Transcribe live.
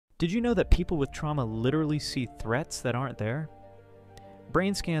Did you know that people with trauma literally see threats that aren't there?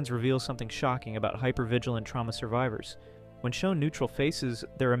 Brain scans reveal something shocking about hypervigilant trauma survivors. When shown neutral faces,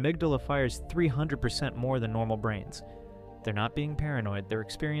 their amygdala fires 300% more than normal brains. They're not being paranoid, they're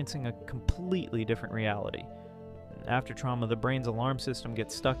experiencing a completely different reality. After trauma, the brain's alarm system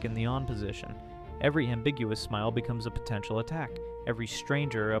gets stuck in the on position. Every ambiguous smile becomes a potential attack, every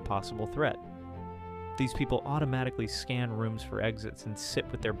stranger a possible threat. These people automatically scan rooms for exits and sit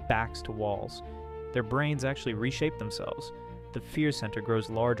with their backs to walls. Their brains actually reshape themselves. The fear center grows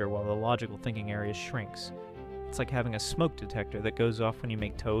larger while the logical thinking area shrinks. It's like having a smoke detector that goes off when you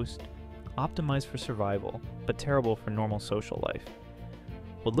make toast. Optimized for survival, but terrible for normal social life.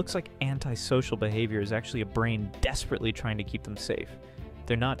 What looks like antisocial behavior is actually a brain desperately trying to keep them safe.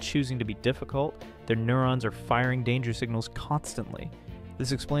 They're not choosing to be difficult, their neurons are firing danger signals constantly.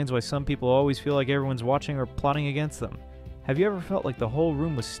 This explains why some people always feel like everyone's watching or plotting against them. Have you ever felt like the whole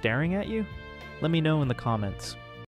room was staring at you? Let me know in the comments.